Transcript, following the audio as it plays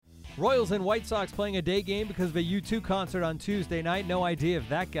Royals and White Sox playing a day game because of a U2 concert on Tuesday night. No idea if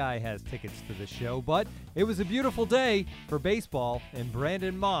that guy has tickets to the show, but it was a beautiful day for baseball, and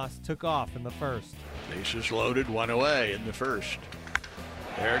Brandon Moss took off in the first. Bases loaded, one away in the first.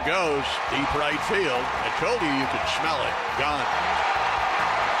 There it goes, deep right field. I told you could smell it. Gone.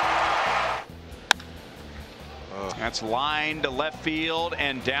 That's lined to left field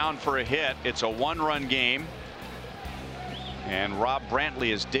and down for a hit. It's a one-run game. And Rob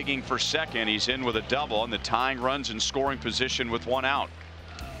Brantley is digging for second. He's in with a double, and the tying runs in scoring position with one out.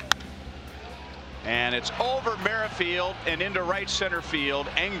 And it's over Merrifield and into right center field.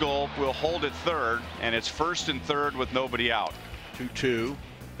 Engel will hold at third, and it's first and third with nobody out. 2-2,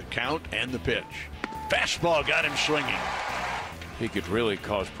 the count and the pitch. Fastball got him swinging. He could really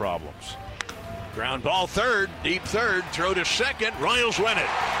cause problems. Ground ball third, deep third, throw to second. Royals win it.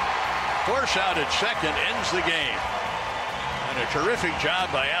 Force out at second ends the game. And a terrific job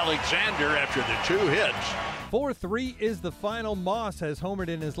by Alexander after the two hits. 4-3 is the final. Moss has homered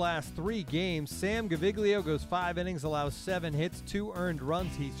in his last 3 games. Sam Gaviglio goes 5 innings, allows 7 hits, 2 earned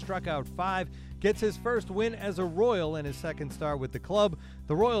runs. He struck out 5, gets his first win as a Royal and his second start with the club.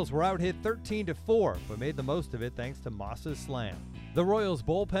 The Royals were out-hit 13-4, but made the most of it thanks to Moss's slam. The Royals'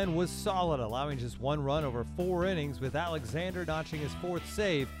 bullpen was solid, allowing just 1 run over 4 innings, with Alexander notching his 4th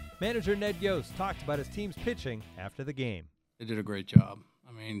save. Manager Ned Yost talked about his team's pitching after the game. They did a great job.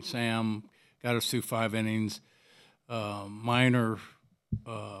 I mean, Sam got us through 5 innings. Minor,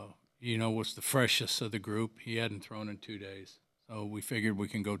 was the freshest of the group. He hadn't thrown in 2 days, so we figured we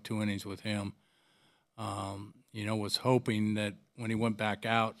can go 2 innings with him. Was hoping that when he went back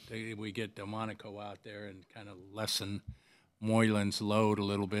out, we get Delmonico out there and kind of lessen Moylan's load a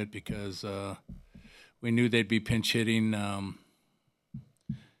little bit, because we knew they'd be pinch hitting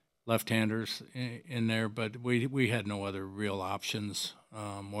left-handers in there, but we had no other real options.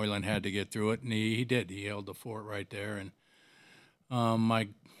 Moylan had to get through it, and he did. He held the fort right there. And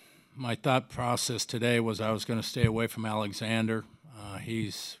my thought process today was I was going to stay away from Alexander.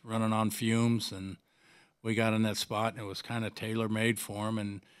 He's running on fumes, and we got in that spot, and it was kind of tailor-made for him.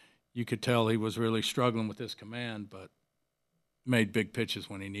 And you could tell he was really struggling with his command, but made big pitches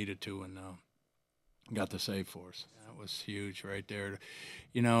when he needed to, and got the save for us. That was huge right there.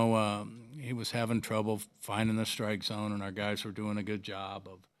 He was having trouble finding the strike zone, and our guys were doing a good job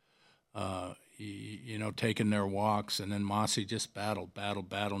of, taking their walks. And then Mossy just battled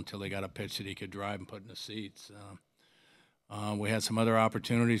until they got a pitch that he could drive and put in the seats. We had some other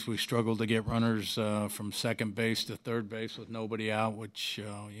opportunities. We struggled to get runners from second base to third base with nobody out, which,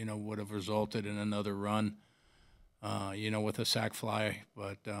 would have resulted in another run, with a sac fly.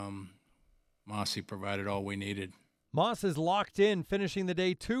 But Mossy provided all we needed. Moss is locked in, finishing the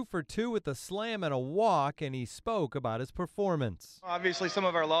day 2 for 2 with a slam and a walk, and he spoke about his performance. Obviously, some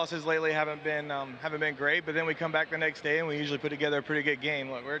of our losses lately haven't been great, but then we come back the next day and we usually put together a pretty good game.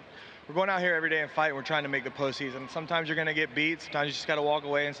 Look, we're going out here every day and fight, and we're trying to make the postseason. Sometimes you're going to get beat. Sometimes you just got to walk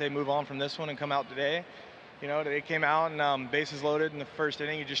away and say, move on from this one and come out today. They came out and bases loaded in the first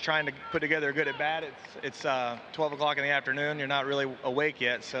inning. You're just trying to put together a good at bat. It's 12 o'clock in the afternoon. You're not really awake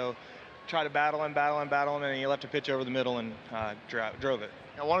yet, so try to battle him, and he left a pitch over the middle and drove it.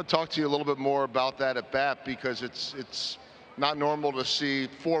 I want to talk to you a little bit more about that at bat, because it's not normal to see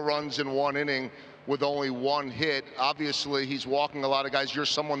 4 runs in 1 inning with only 1 hit. Obviously, he's walking a lot of guys. You're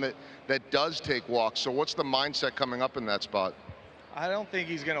someone that does take walks. So what's the mindset coming up in that spot? I don't think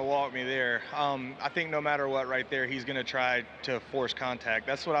he's going to walk me there. I think no matter what right there, he's going to try to force contact.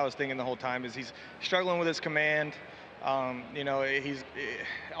 That's what I was thinking the whole time, is he's struggling with his command. He's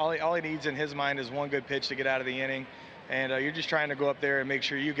all he needs in his mind is 1 good pitch to get out of the inning, and you're just trying to go up there and make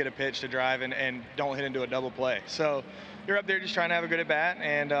sure you get a pitch to drive and don't hit into a double play. So you're up there just trying to have a good at bat,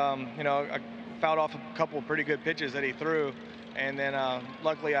 and I fouled off a couple of pretty good pitches that he threw, and then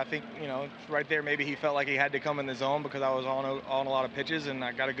luckily I think right there maybe he felt like he had to come in the zone because I was on a lot of pitches, and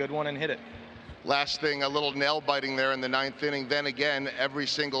I got a good one and hit it. Last thing, a little nail biting there in the 9th inning. Then again, every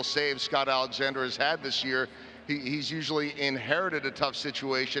single save Scott Alexander has had this year, he's usually inherited a tough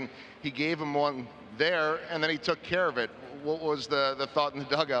situation. He gave him one there, and then he took care of it. What was the thought in the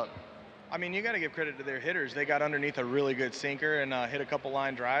dugout? I mean, you got to give credit to their hitters. They got underneath a really good sinker and hit a couple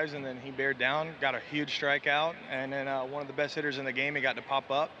line drives, and then he bared down, got a huge strikeout, and then one of the best hitters in the game, he got to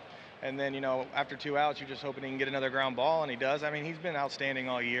pop up. And then, after 2 outs, you're just hoping he can get another ground ball, and he does. I mean, he's been outstanding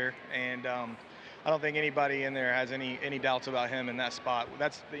all year, and I don't think anybody in there has any doubts about him in that spot.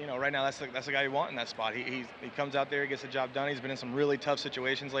 That's right now that's the guy you want in that spot. He comes out there, gets the job done. He's been in some really tough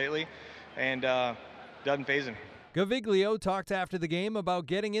situations lately, and doesn't faze him. Gaviglio talked after the game about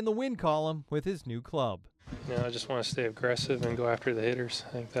getting in the win column with his new club. I just want to stay aggressive and go after the hitters.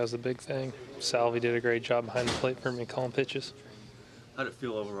 I think that was the big thing. Salvi did a great job behind the plate for me calling pitches. How did it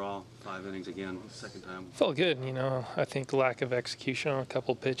feel overall? 5 innings again, second time. Felt good, I think lack of execution on a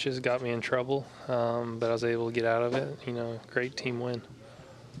couple pitches got me in trouble, but I was able to get out of it. Great team win.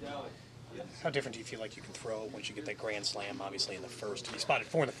 How different do you feel like you can throw once you get that grand slam, obviously, in the first? You spotted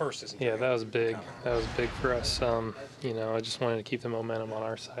 4 in the first, isn't it? Yeah, that was big. That was big for us. I just wanted to keep the momentum on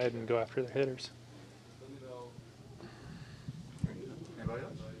our side and go after the hitters.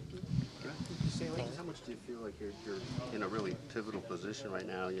 How much do you feel like you're in a really pivotal position right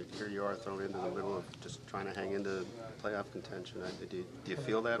now? Here you are thrown into the middle of just trying to hang into playoff contention. Do you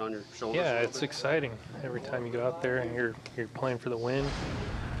feel that on your shoulders? Yeah, it's exciting. Every time you go out there and you're playing for the win.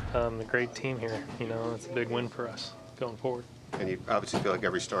 The great team here, it's a big win for us going forward. And you obviously feel like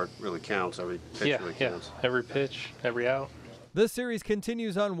every start really counts, every pitch really counts. Every pitch, every out. The series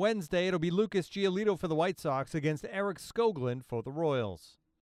continues on Wednesday. It'll be Lucas Giolito for the White Sox against Eric Skoglund for the Royals.